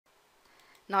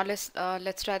Now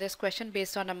let's try this question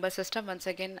based on number system. Once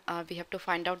again, we have to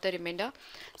find out the remainder.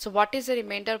 So what is the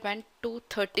remainder when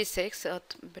 236,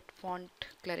 but font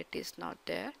clarity is not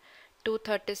there,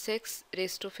 236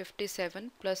 raised to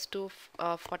 57 plus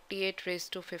 248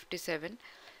 raised to 57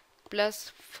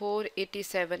 plus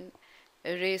 487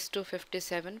 raised to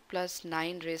 57 plus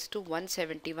 9 raised to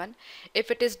 171.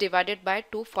 If it is divided by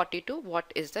 242,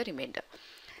 what is the remainder?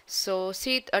 So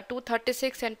see,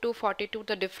 236 and 242,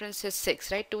 the difference is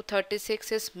 6, right?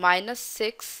 236 is minus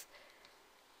 6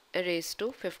 raised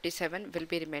to 57 will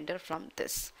be remainder from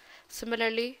this.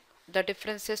 Similarly, the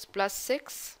difference is plus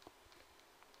 6.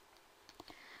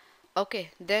 Okay,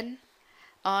 then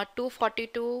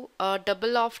 242,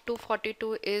 double of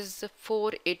 242 is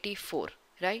 484,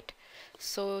 right?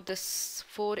 So this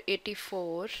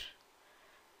 484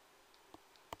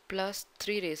 plus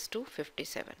 3 raised to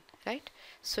 57, right?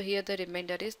 So here the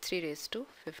remainder is 3 raised to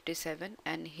 57,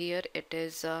 and here it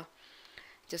is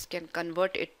just can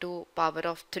convert it to power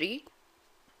of 3,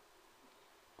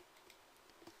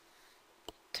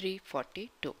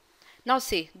 342. Now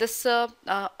see, this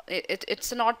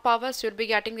it's an odd power, so you'll be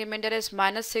getting remainder as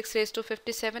minus 6 raised to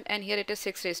 57, and here it is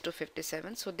 6 raised to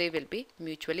 57, so they will be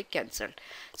mutually cancelled.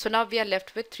 So now we are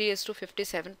left with 3 raised to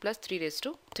 57 plus 3 raised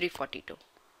to 342.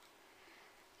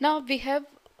 Now we have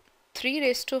 3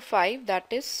 raised to 5, that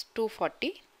is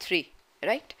 243,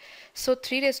 right? So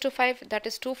 3 raised to 5, that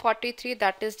is 243,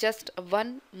 that is just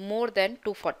one more than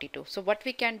 242. So what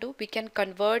we can do, we can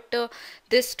convert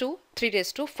this to 3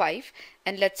 raised to 5,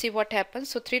 and let's see what happens.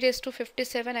 So 3 raised to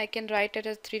 57, I can write it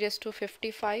as 3 raised to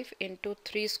 55 into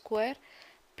 3 square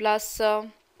plus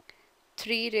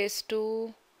 3 raised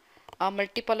to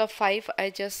multiple of 5, I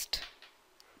just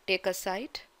take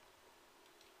aside.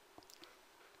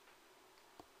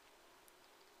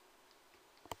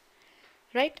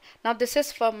 Right, now this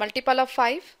is for multiple of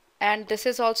 5 and this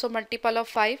is also multiple of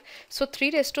 5. So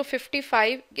 3 raised to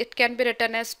 55, it can be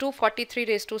written as 243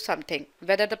 raised to something.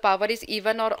 Whether the power is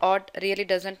even or odd really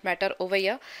doesn't matter over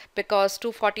here, because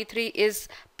 243 is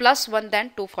plus 1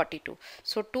 than 242.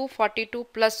 So 242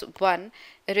 plus 1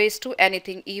 raised to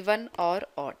anything, even or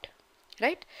odd,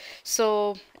 right?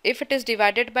 So if it is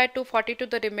divided by 242,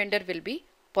 the remainder will be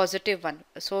positive 1.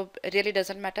 So really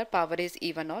doesn't matter power is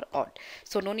even or odd,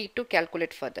 so no need to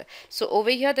calculate further. So over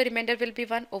here the remainder will be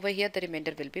 1, over here the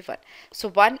remainder will be 1. So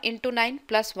 1 into 9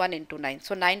 plus 1 into 9,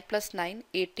 so 9 plus 9,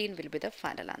 18 will be the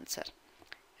final answer,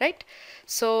 right?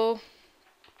 So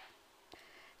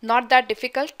not that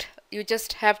difficult, you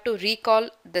just have to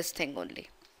recall this thing only,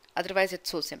 otherwise it's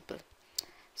so simple.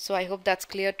 So I hope that's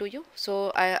clear to you.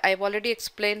 So I've already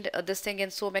explained this thing in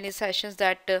so many sessions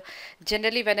that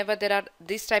generally whenever there are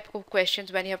these type of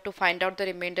questions, when you have to find out the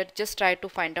remainder, just try to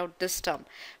find out this term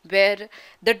where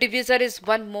the divisor is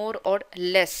one more or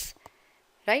less,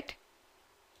 right,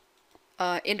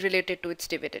 in related to its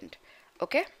dividend.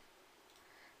 Okay,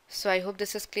 so I hope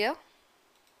this is clear.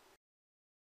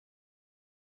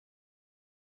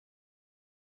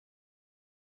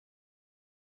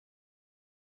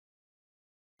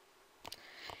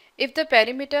 If the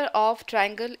perimeter of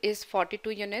triangle is 42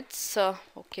 units,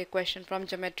 okay, question from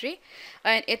geometry,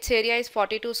 and its area is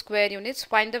 42 square units,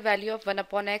 find the value of 1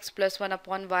 upon x plus 1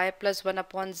 upon y plus 1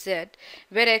 upon z,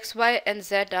 where x, y and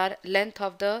z are length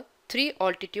of the 3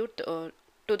 altitude to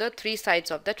the 3 sides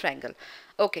of the triangle.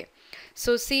 Okay,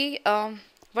 so see,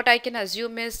 what I can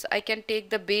assume is I can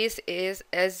take the base is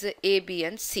as A, B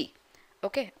and C,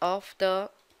 okay, of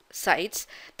the sides.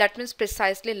 That means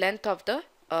precisely length of the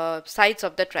sides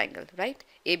of the triangle, right?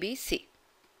 A, B, C.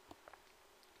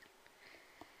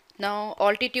 Now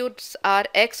altitudes are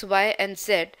x, y and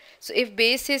z. So if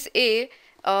base is A,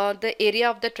 the area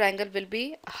of the triangle will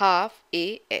be half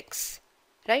AX,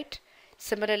 right?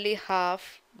 Similarly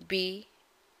half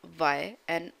BY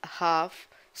and half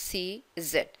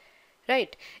CZ,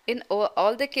 right? In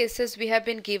all the cases we have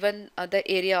been given the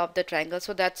area of the triangle,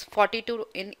 so that's 42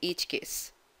 in each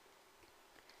case.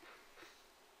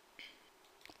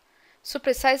 So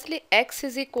precisely x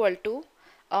is equal to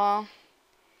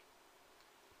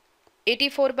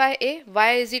 84 by A,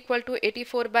 y is equal to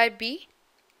 84 by B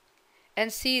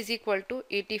and C is equal to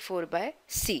 84 by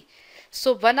C.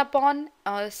 So 1 upon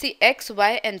see x,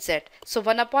 y and z. So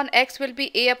 1 upon x will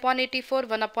be A upon 84,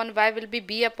 1 upon y will be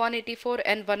B upon 84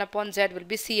 and 1 upon z will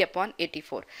be C upon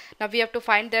 84. Now we have to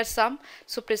find their sum.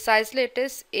 So precisely it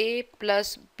is A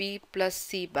plus B plus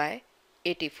C by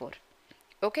 84.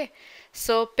 Okay,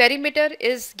 so perimeter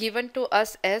is given to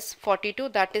us as 42,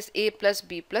 that is A plus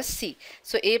B plus C.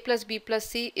 So A plus B plus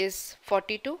C is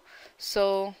 42.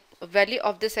 So value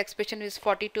of this expression is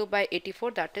 42 by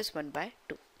 84, that is 1 by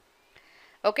 2.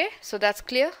 Okay, so that's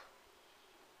clear.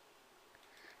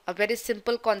 A very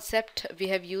simple concept we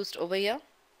have used over here.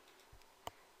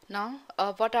 Now,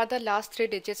 what are the last three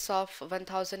digits of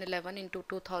 1011 into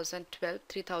 2012,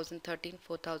 3013,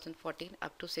 4014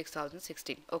 up to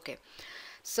 6016? Okay.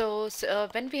 So,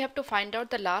 when we have to find out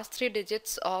the last three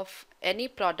digits of any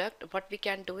product, what we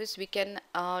can do is we can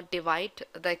divide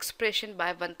the expression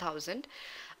by 1000.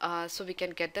 So we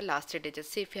can get the last three digits.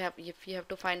 See, if you have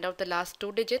to find out the last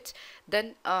two digits,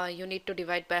 then you need to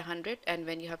divide by 100, and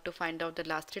when you have to find out the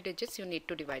last three digits, you need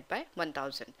to divide by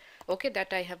 1000. Okay,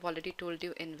 that I have already told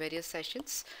you in various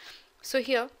sessions. So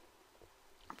here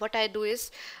what I do is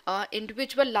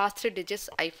individual last three digits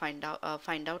I find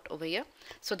out over here.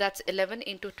 So that's 11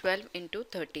 into 12 into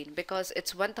 13, because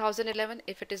it's 1011.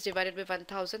 If it is divided by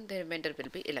 1000, the remainder will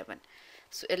be 11.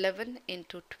 So 11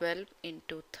 into 12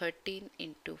 into 13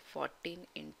 into 14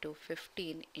 into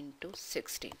 15 into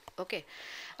 16. Okay,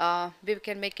 we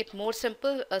can make it more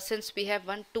simple since we have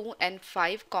 1, 2 and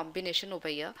 5 combination over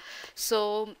here.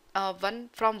 So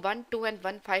from 1, 2 and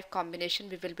 1, 5 combination,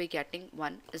 we will be getting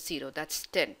 1, 0. That's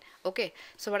 10. Okay,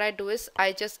 so what I do is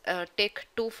I just take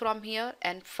 2 from here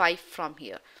and 5 from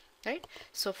here. Right,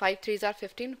 so 5 3s are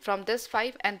 15. From this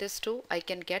 5 and this 2, I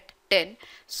can get 10.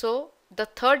 So the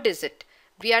third digit,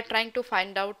 we are trying to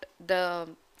find out the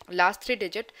last three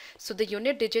digit. So the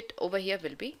unit digit over here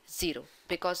will be 0,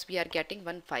 because we are getting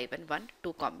 1 5 and 1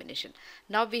 2 combination.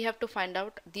 Now we have to find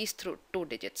out these two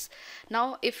digits.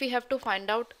 Now if we have to find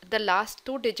out the last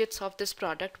two digits of this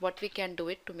product, what we can do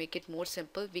it to make it more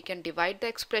simple, we can divide the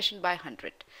expression by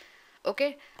 100.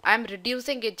 Okay, I am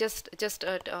reducing it. Just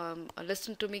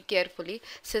listen to me carefully.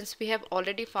 Since we have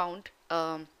already found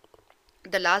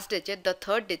the last digit, the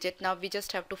third digit, now we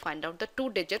just have to find out the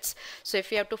two digits. So if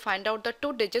we have to find out the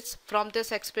two digits from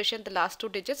this expression, the last two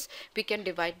digits, we can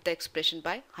divide the expression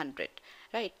by 100.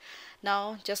 Right,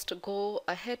 now just go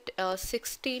ahead.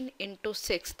 16 into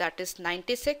 6, that is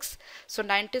 96. So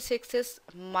 96 is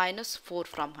minus 4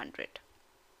 from 100.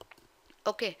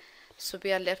 Okay, so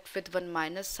we are left with one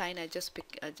minus sign. I just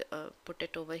put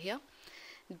it over here.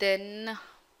 Then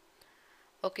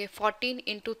okay, 14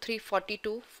 into 3,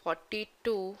 42.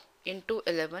 42 into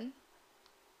 11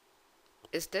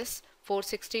 is this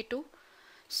 462.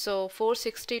 So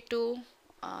 462,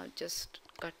 just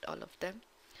cut all of them.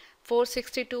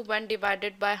 462 when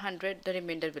divided by 100, the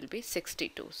remainder will be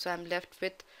 62. So I'm left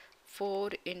with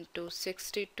 4 into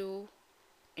 62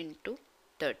 into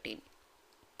 13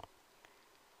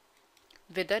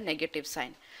 with a negative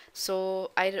sign.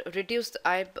 So I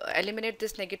eliminate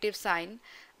this negative sign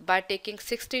by taking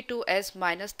 62 as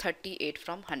minus 38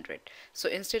 from 100. So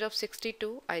instead of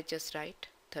 62, I just write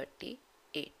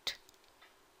 38.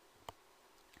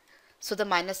 So the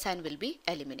minus sign will be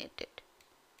eliminated.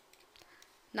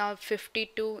 Now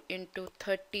 52 into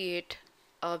 38,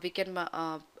 we can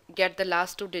get the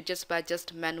last two digits by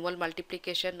just manual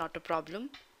multiplication, not a problem.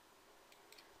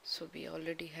 So we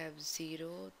already have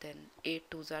 0, then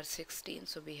 8 2s are 16,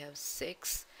 so we have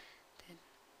 6, then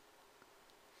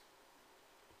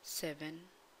 7.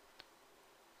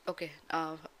 Okay,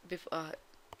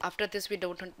 after this we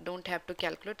don't have to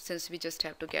calculate, since we just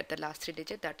have to get the last three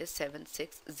digit, that is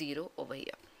 760 over here.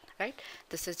 Right,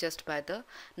 this is just by the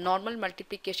normal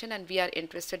multiplication, and we are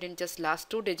interested in just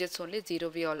last two digits only. 0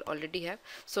 we already have,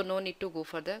 so no need to go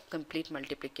for the complete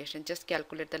multiplication, just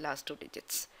calculate the last two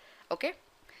digits. Okay,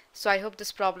 so I hope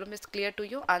this problem is clear to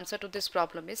you. Answer to this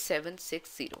problem is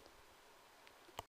 760.